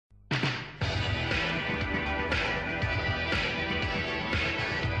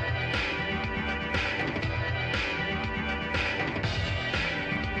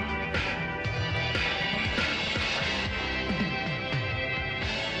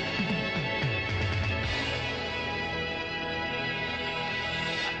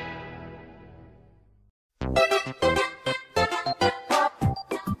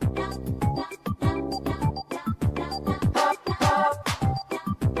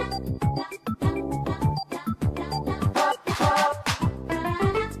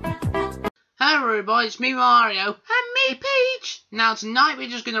everybody, it's me Mario. And me Peach. Now tonight we're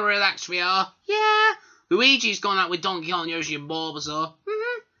just gonna relax, we are. Yeah. Luigi's gone out with Donkey Kong, Yoshi and Bulbasaur.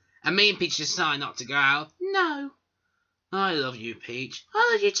 And me and Peach decided not to go out. No. I love you, Peach.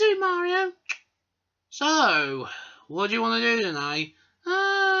 I love you too, Mario. So, what do you want to do tonight?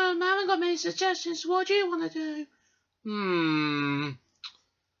 I haven't got many suggestions. What do you want to do?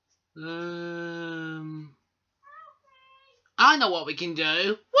 I know what we can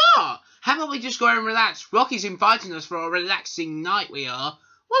do. What? How about we just go and relax? Rocky's inviting us for a relaxing night, we are.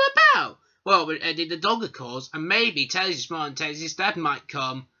 What about? Well, we're Eddie the dog, of course, and maybe Taisy's mom and Taisy's dad might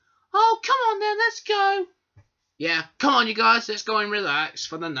come. Oh, come on then, let's go. Yeah, come on you guys, let's go and relax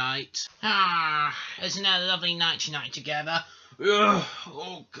for the night. Isn't it a lovely night tonight together?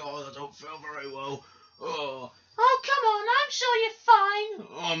 Oh God, I don't feel very well. Oh, come on, I'm sure you're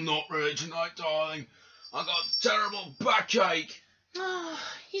fine. I'm not really tonight, darling. I got a terrible backache.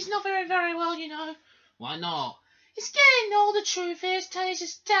 He's not very well, you know. Why not? He's getting old, the truth is.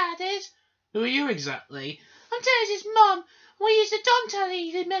 Taisy's dad is. Who are you exactly? I'm Taisy's mum. We used to Don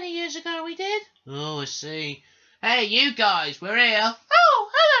Telly many years ago, we did. Oh, I see. Hey, you guys, we're here. Oh,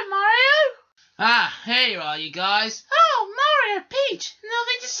 hello, Mario. Here you are, you guys. Oh, Mario, Peach,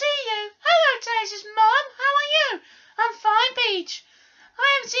 lovely to see you. Hello, Taisy's mum. How are you? I'm fine, Peach.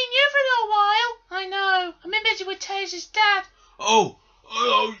 I haven't seen you for a little while. I know. I've been busy with Taisy's dad. Oh,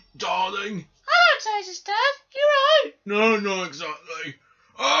 hello, darling. Hello, Taisy's dad. You right? No, not exactly.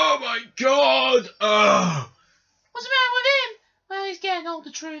 Oh, my God. What's the matter with him? Well, he's getting old,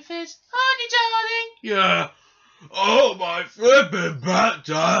 the truth is. Aren't you, darling? Yeah. Oh, my flippin' back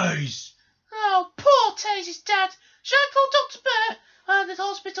days. Oh, poor Taisy's dad. Shall I call Dr. Bert? The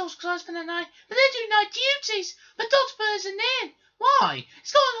hospital's closed for the night, but they do night duties. But Dr. Bert isn't in. Why?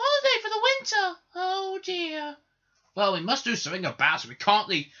 He's gone on holiday for the winter. Oh, dear. Well, we must do something about it. We can't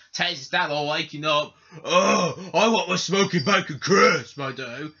leave Taisy's dad all waking up. Oh, I want my smoky bacon crisp, I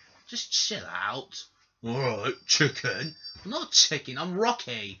do. Just chill out. Alright, chicken. I'm not chicken, I'm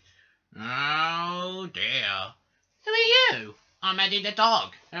Rocky. Oh, dear. Who are you? I'm Eddie the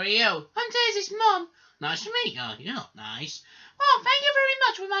dog. Who are you? I'm Taisy's mum. Nice to meet you. You're not nice. Oh, thank you very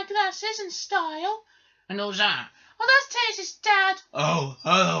much with my glasses and style. And who's that? Oh, that's Taisy's dad. Oh,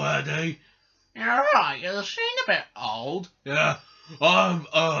 hello, Eddie. You're right, you seem a bit old. Yeah, I'm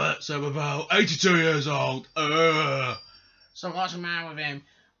about 82 years old. So what's the matter with him?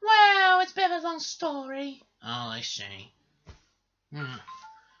 Well, it's a bit of a long story. Oh, I see.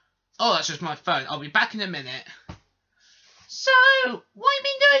 Oh, that's just my phone. I'll be back in a minute. So, what have you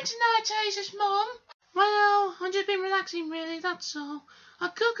been doing tonight, Taisy's mum? Well, I've just been relaxing, really, that's all. I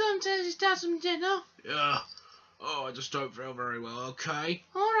could go and Taisy's dad some dinner. Yeah. Oh, I just don't feel very well, okay?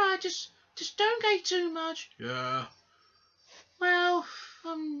 Alright, just don't get too much. Yeah. Well,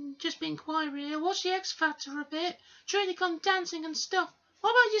 I'm just being quiet, really. I watched the X Factor a bit. Trying gone dancing and stuff. What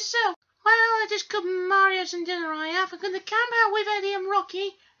about yourself? Well, I just cooked Mario some dinner, I have. I'm going to camp out with Eddy and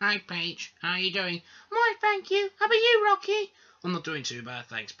Rocky. Hi, Peach. How are you doing? Right, thank you. How about you, Rocky? I'm not doing too bad,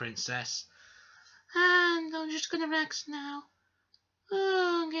 thanks, Princess. And I'm just going to relax now.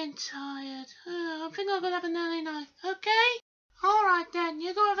 Oh, I'm getting tired. I think I'm going to have an early night, okay? Alright then,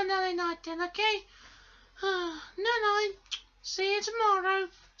 you go have an early night then, okay? Night-night. See you tomorrow.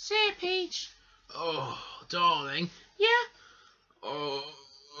 See you, Peach. Oh, darling. Yeah? Oh,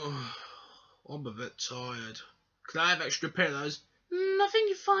 I'm a bit tired. Can I have extra pillows? I think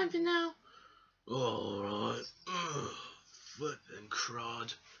you're fine for now. Alright. Flippin'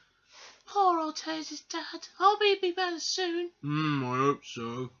 crud. Poor old Taisy's dad. I'll be better soon. I hope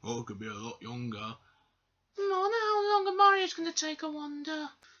so. I could be a lot younger. I wonder how long Mario's going to take, I wonder.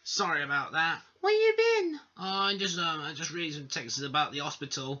 Sorry about that. Where you been? I just read some texts about the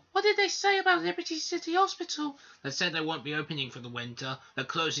hospital. What did they say about Liberty City Hospital? They said they won't be opening for the winter. They're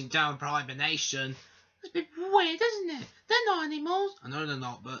closing down for hibernation. That's a bit weird, isn't it? They're not animals. I know they're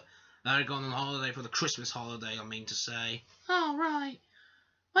not, but they're going on holiday for the Christmas holiday, I mean to say. Oh, right.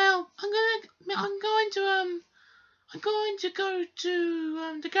 Well, I'm going to go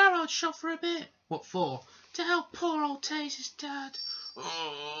to the garage shop for a bit. What for? To help poor old Taisy's dad.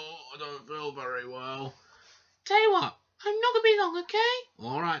 Oh, I don't feel very well. Tell you what, I'm not going to be long, okay?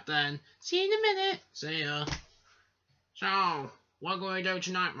 Alright then. See you in a minute. See ya. So, what are we going to do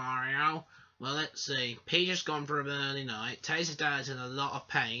tonight, Mario? Well, let's see. Peach has gone for an early night. Taisy's dad's in a lot of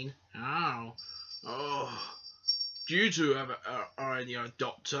pain. Oh. Do you two have already a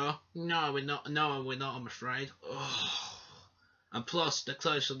doctor? No, we're not. No, we're not, I'm afraid. Oh. And plus, they're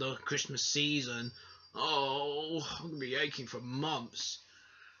close to the Christmas season. Oh, I'm going to be aching for months.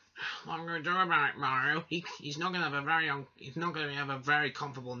 What am I going to do about it, Mario? He's not going to have a he's not going to have a very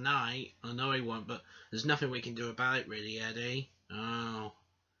comfortable night. I know he won't, but there's nothing we can do about it, really, Eddie. Oh,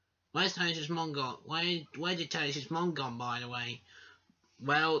 where's Tails' mum gone? Where did Tails' mum gone, by the way?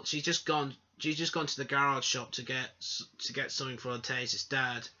 Well, she's just gone. She's just gone to the garage shop to get something for Tails'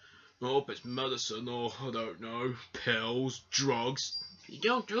 dad. I hope it's medicine or I don't know, pills, drugs. You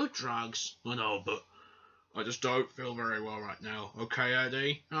don't do drugs. I know, but I just don't feel very well right now. Okay,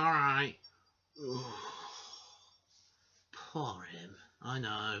 Eddie? Alright. Poor him. I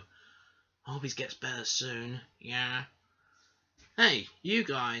know. I hope he gets better soon. Yeah. Hey, you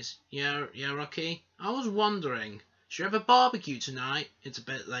guys. Yeah, Rocky? I was wondering, should we have a barbecue tonight? It's a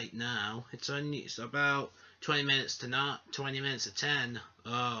bit late now. It's about 20 minutes to 10.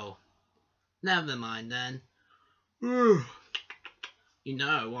 Oh. Never mind then. You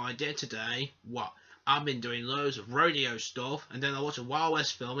know what I did today? What? I've been doing loads of rodeo stuff, and then I watched a Wild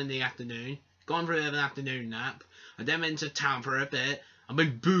West film in the afternoon, gone for an afternoon nap, and then went to town for a bit. I've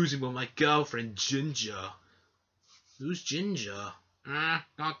been boozing with my girlfriend, Ginger. Who's Ginger?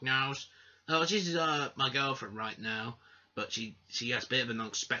 God knows. Oh, she's my girlfriend right now, but she has a bit of an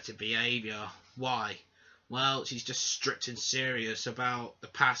unexpected behaviour. Why? Well, she's just strict and serious about the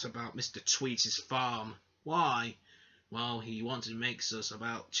past about Mr. Tweets' farm. Why? Well, he wanted to make us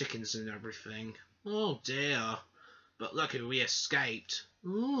about chickens and everything. Oh dear. But luckily we escaped.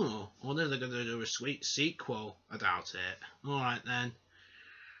 Ooh, I wonder if they're going to do a sweet sequel. I doubt it. Alright then.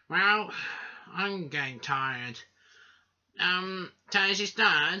 Well, I'm getting tired. Tails'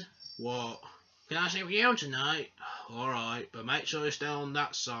 dad? What? Can I sleep with you tonight? Alright, but make sure you stay on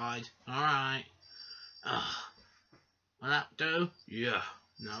that side. Alright. Will that do? Yeah.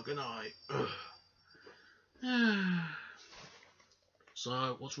 Now good night.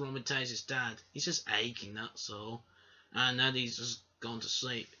 So, what's wrong with Tails' dad? He's just aching, that's all. And Eddie's just gone to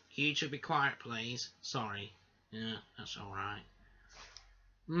sleep. You should be quiet, please. Sorry. Yeah, that's alright.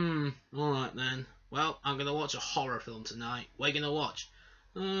 Alright then. Well, I'm gonna watch a horror film tonight. What are you gonna watch?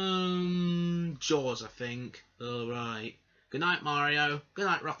 Jaws, I think. Alright. Good night, Mario. Good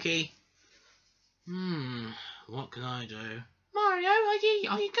night, Rocky. What can I do? Mario,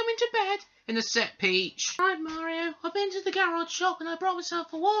 are you coming to bed? In a set, Peach. Right, Mario. I've been to the garage shop and I brought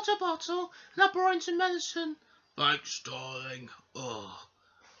myself a water bottle and I brought in some medicine. Thanks, darling. Oh.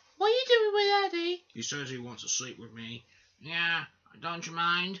 What are you doing with Eddie? He says he wants to sleep with me. Yeah, don't you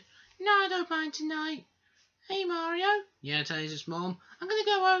mind? No, I don't mind tonight. Hey, Mario. Yeah, Tails' mum. I'm gonna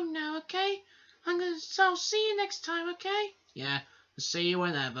go home now, okay? So I'll see you next time, okay? Yeah, I'll see you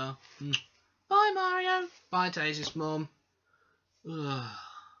whenever. Bye, Mario. Bye, Tails' mum.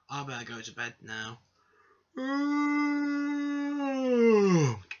 I better go to bed now.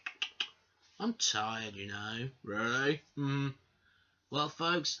 I'm tired, you know. Really? Well,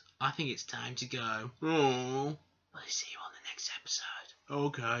 folks, I think it's time to go. I'll see you on the next episode.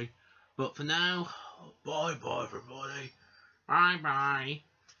 Okay. But for now, bye-bye, everybody. Bye-bye.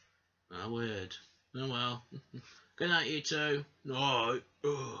 Oh, weird. Oh, well. Good night, you two. Night.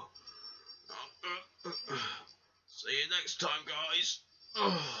 See you next time, guys.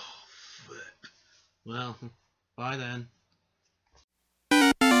 Oh, flip. Well, bye then.